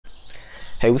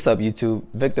Hey, what's up YouTube?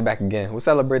 Victor back again. We're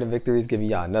celebrating victories, giving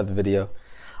y'all another video.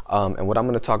 And what I'm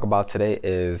going to talk about today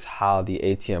is how the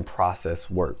ATM process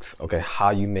works. Okay, how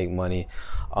you make money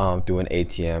through an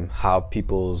ATM, how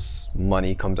people's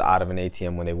money comes out of an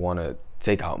ATM when they want to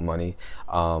take out money,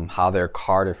 how their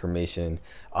card information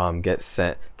gets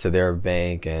sent to their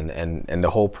bank, and the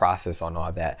whole process on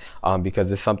all that, because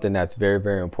it's something that's very,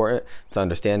 very important to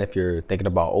understand if you're thinking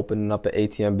about opening up an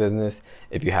ATM business,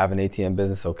 if you have an ATM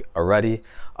business already,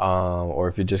 or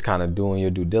if you're just kind of doing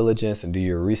your due diligence and do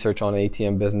your research on the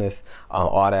ATM business.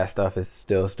 All that stuff is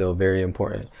still very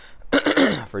important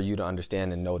for you to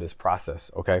understand and know this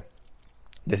process. Okay.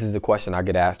 This is a question I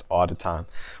get asked all the time,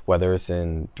 whether it's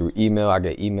through email. I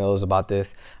get emails about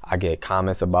this. I get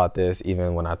comments about this.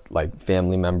 Even when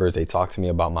family members, they talk to me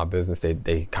about my business,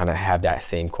 they kind of have that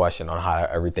same question on how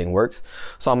everything works.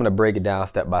 So I'm going to break it down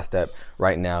step by step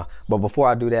right now. But before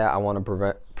I do that, I want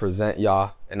to present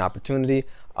y'all an opportunity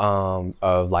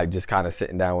of just kind of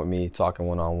sitting down with me, talking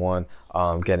one-on-one,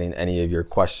 getting any of your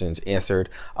questions answered.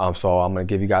 So I'm going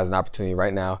to give you guys an opportunity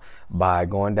right now by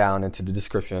going down into the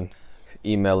description,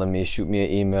 emailing me, shoot me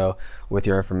an email with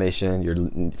your information, your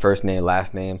first name,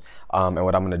 last name, and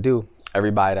what I'm gonna do,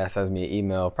 everybody that sends me an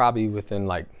email, probably within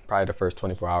probably the first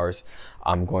 24 hours,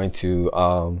 I'm going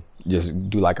to just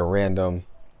do like a random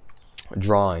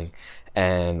drawing,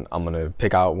 and I'm gonna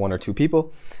pick out 1 or 2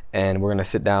 people, and we're gonna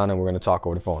sit down and we're gonna talk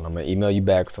over the phone. I'm gonna email you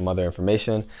back some other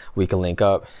information. We can link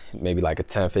up, maybe like a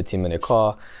 10-15 minute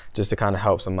call, just to kind of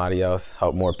help somebody else,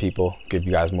 help more people, give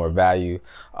you guys more value.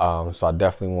 So I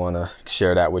definitely wanna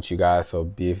share that with you guys. So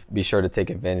be sure to take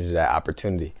advantage of that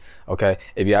opportunity. Okay,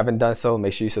 if you haven't done so,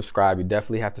 make sure you subscribe. You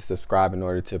definitely have to subscribe in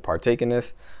order to partake in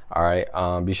this. All right,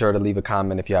 be sure to leave a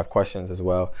comment if you have questions as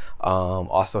well.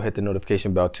 Also hit the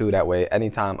notification bell too. That way,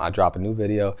 anytime I drop a new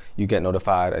video, you get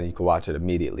notified and you can watch it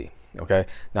immediately. Okay,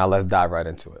 now let's dive right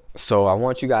into it. So I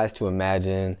want you guys to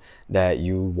imagine that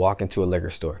you walk into a liquor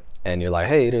store and you're like,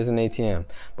 hey, there's an ATM.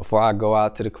 Before I go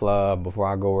out to the club, before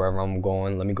I go wherever I'm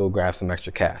going, let me go grab some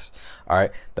extra cash. All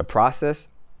right, the process,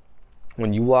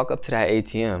 when you walk up to that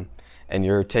ATM and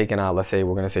you're taking out, let's say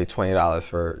we're gonna say $20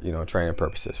 for, training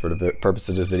purposes, for the purpose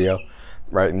of this video,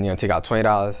 right? And take out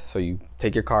 $20. So you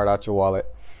take your card out your wallet,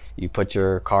 you put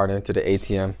your card into the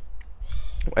ATM.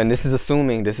 And this is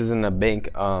assuming this isn't a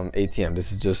bank ATM.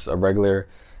 This is just a regular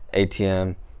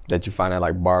ATM that you find at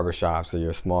like barbershops or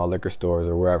your small liquor stores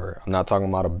or wherever. I'm not talking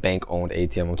about a bank-owned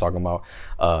ATM. I'm talking about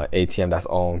ATM that's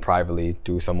owned privately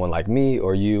through someone like me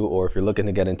or you, or if you're looking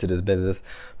to get into this business,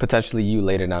 potentially you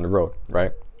later down the road,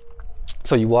 right?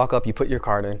 So you walk up, you put your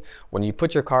card in. When you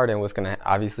put your card in,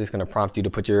 obviously it's gonna prompt you to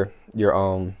put your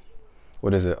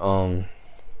what is it?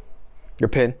 Your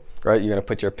PIN. Right, you're gonna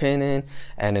put your PIN in,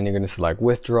 and then you're gonna select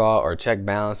withdraw or check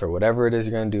balance or whatever it is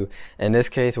you're gonna do. In this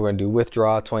case, we're gonna do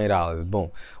withdraw $20.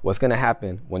 Boom. What's gonna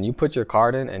happen when you put your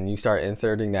card in and you start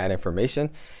inserting that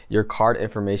information? Your card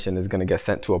information is gonna get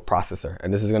sent to a processor,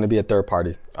 and this is gonna be a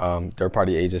third-party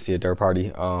agency, a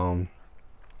third-party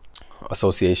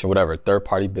association, whatever,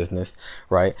 third-party business,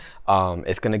 right?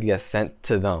 It's gonna get sent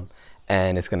to them.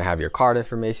 And it's gonna have your card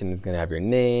information, it's gonna have your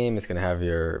name, it's gonna have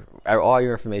all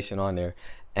your information on there.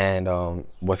 And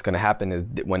what's going to happen is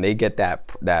when they get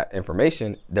that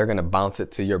information, they're going to bounce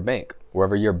it to your bank,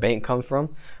 wherever your bank comes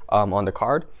from on the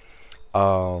card,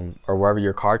 or wherever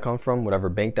your card comes from, whatever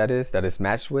bank that is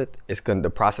matched with.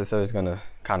 The processor is going to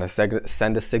kind of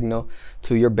send a signal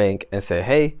to your bank and say,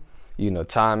 hey,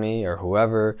 Tommy or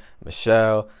whoever,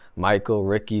 Michelle, Michael,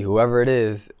 Ricky, whoever it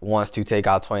is, wants to take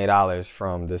out $20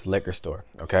 from this liquor store.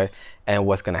 Okay, and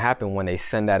what's going to happen when they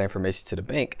send that information to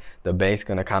the bank's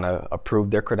going to kind of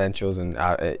approve their credentials, and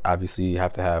obviously you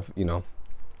have to have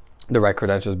the right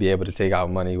credentials, be able to take out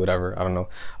money, whatever, I don't know,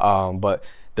 but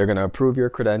they're going to approve your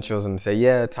credentials and say,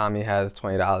 yeah, Tommy has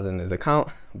 $20 in his account.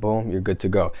 Boom, you're good to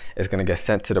go. It's going to get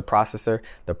sent to the processor.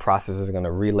 The processor is going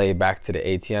to relay back to the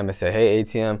ATM and say, hey,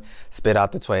 ATM, spit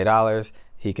out the $20.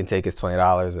 He can take his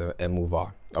 $20 and move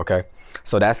on. Okay,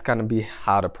 so that's going to be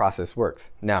how the process works.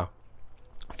 Now,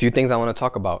 a few things I want to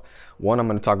talk about. One, I'm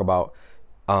going to talk about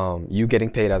you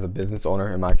getting paid as a business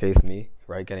owner, in my case, me,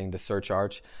 right, getting the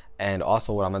surcharge. And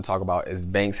also what I'm going to talk about is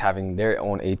banks having their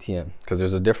own ATM, because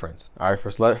there's a difference. All right,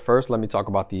 first let me talk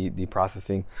about the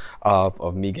processing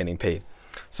of me getting paid.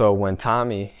 So when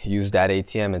Tommy used that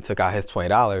ATM and took out his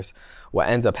 $20, what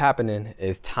ends up happening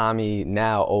is Tommy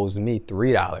now owes me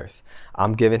 $3.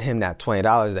 I'm giving him that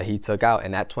 $20 that he took out,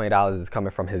 and that $20 is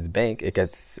coming from his bank. It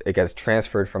gets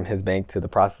transferred from his bank to the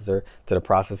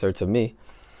processor to me.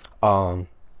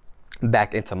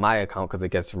 back into my account because it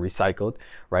gets recycled,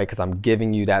 right? Because I'm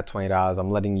giving you that $20.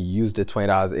 I'm letting you use the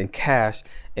 $20 in cash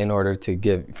in order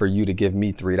to for you to give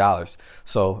me $3.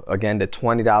 So again, the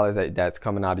 $20 that's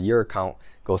coming out of your account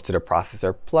goes to the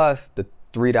processor, plus the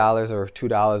 $3 or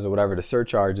 $2 or whatever the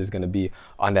surcharge is going to be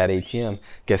on that ATM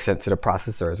gets sent to the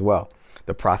processor as well.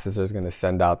 The processor is going to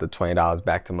send out the $20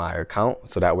 back to my account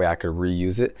so that way I could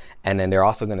reuse it. And then they're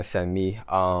also going to send me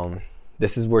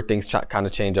this is where things kind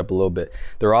of change up a little bit.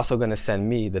 They're also going to send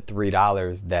me the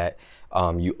 $3 that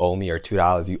you owe me, or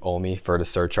 $2 you owe me for the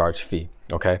surcharge fee.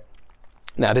 Okay.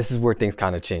 Now this is where things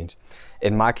kind of change.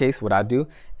 In my case, what I do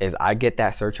is I get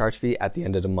that surcharge fee at the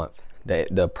end of the month.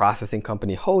 The processing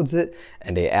company holds it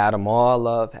and they add them all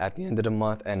up at the end of the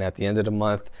month. And at the end of the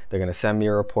month, they're going to send me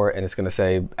a report and it's going to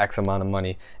say X amount of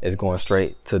money is going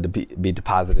straight to be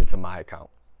deposited into my account.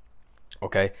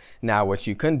 Okay. Now what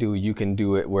you can do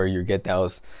it where you get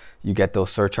those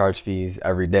surcharge fees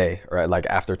every day, right? Like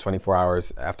after 24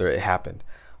 hours after it happened.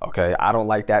 Okay. I don't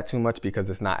like that too much because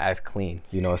it's not as clean.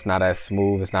 You know, it's not as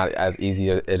smooth. It's not as easy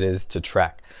as it is to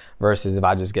track versus if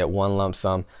I just get one lump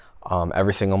sum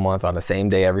every single month on the same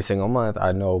day, every single month,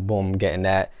 I know, boom, I'm getting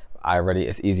that.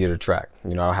 It's easier to track.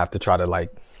 You know, I don't have to try to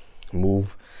like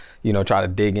move, you know, try to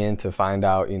dig in to find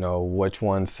out, you know, which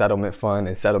one's settlement fund,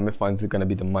 and settlement funds are going to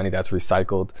be the money that's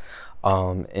recycled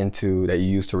that you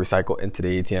use to recycle into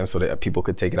the ATM so that people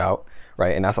could take it out,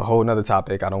 right? And that's a whole nother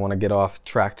topic. I don't want to get off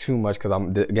track too much because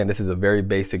again, this is a very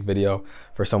basic video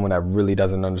for someone that really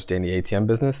doesn't understand the ATM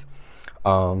business.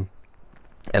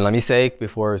 And let me say,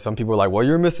 before some people are like, well,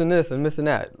 you're missing this and missing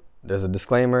that. There's a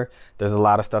disclaimer. There's a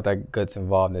lot of stuff that gets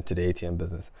involved into the ATM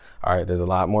business. All right. There's a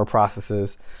lot more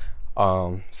processes,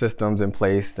 systems in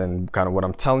place than kind of what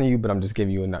I'm telling you, but I'm just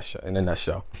giving you in a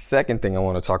nutshell. The second thing I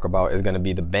want to talk about is going to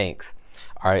be the banks.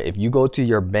 All right. If you go to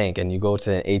your bank and you go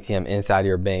to an ATM inside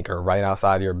your bank or right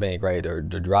outside of your bank, right, or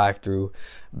the drive-through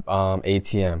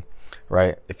ATM,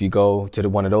 right? If you go to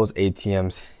one of those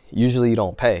ATMs, usually you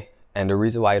don't pay. And the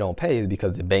reason why you don't pay is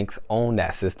because the banks own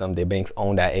that system, the banks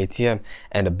own that ATM,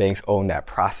 and the banks own that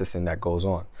processing that goes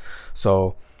on.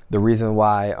 So the reason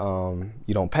why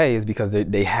you don't pay is because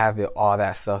they have all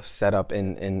that stuff set up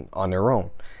on their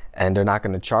own, and they're not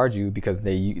going to charge you because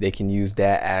they can use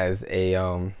that as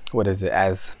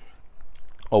as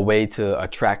a way to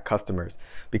attract customers.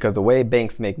 Because the way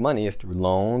banks make money is through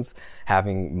loans,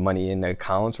 having money in the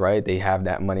accounts, right? They have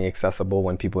that money accessible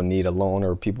when people need a loan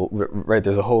or people, right?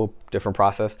 There's a whole different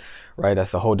process, right?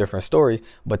 That's a whole different story,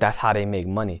 but that's how they make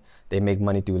money. They make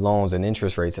money through loans and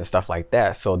interest rates and stuff like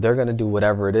that. So they're gonna do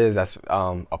whatever it is that's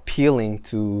appealing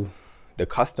to the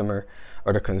customer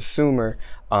or the consumer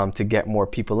to get more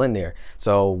people in there.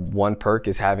 So one perk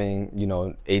is having, you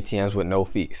know, ATMs with no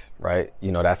fees, right?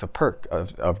 You know, that's a perk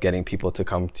of getting people to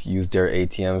come to use their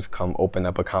ATMs, come open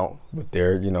up account with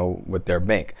their, you know, with their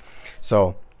bank.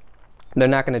 So they're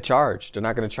not going to charge. They're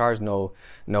not going to charge no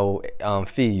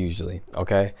fee usually.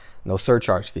 Okay, no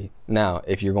surcharge fee. Now,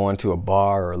 if you're going to a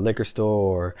bar or a liquor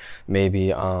store or maybe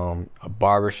a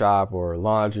barbershop or a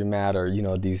laundromat or, you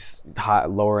know, these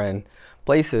lower end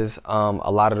places,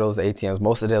 a lot of those ATMs,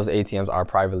 most of those ATMs are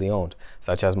privately owned,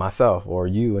 such as myself or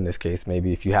you in this case.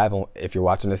 Maybe if you're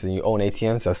watching this and you own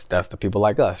ATMs, that's the people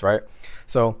like us, right?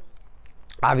 So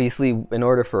obviously, in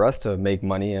order for us to make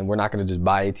money, and we're not going to just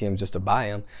buy ATMs just to buy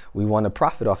them, we want to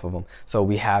profit off of them. So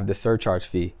we have the surcharge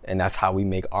fee, and that's how we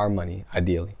make our money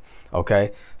ideally.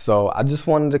 Okay, so I just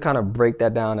wanted to kind of break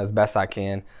that down as best I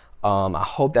can. I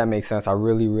hope that makes sense. I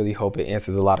really hope it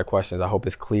answers a lot of questions. I hope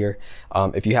it's clear.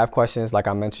 If you have questions, like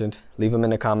I mentioned, leave them in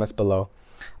the comments below.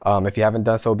 If you haven't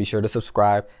done so, be sure to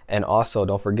subscribe. And also,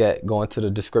 don't forget, go into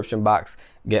the description box,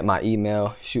 get my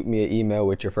email, shoot me an email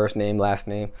with your first name, last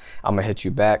name. I'm going to hit you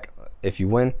back if you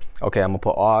win. Okay, I'm going to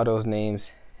put all those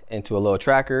names into a little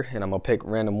tracker, and I'm going to pick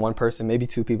random one person, maybe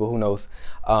two people, who knows,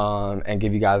 and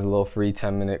give you guys a little free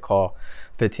 10-minute call,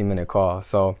 15-minute call.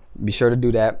 So be sure to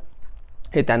do that.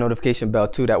 Hit that notification bell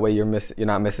too. That way you're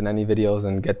not missing any videos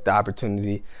and get the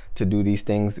opportunity to do these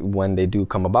things when they do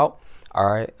come about. All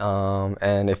right.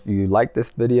 And if you like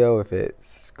this video, if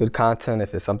it's good content,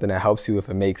 if it's something that helps you, if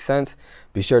it makes sense,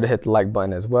 be sure to hit the like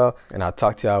button as well. And I'll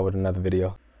talk to y'all with another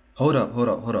video. Hold up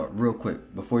real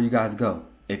quick before you guys go.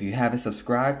 If you haven't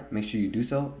subscribed, make sure you do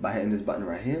so by hitting this button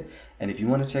right here. And if you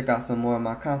want to check out some more of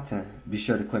my content, be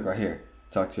sure to click right here.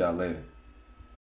 Talk to y'all later.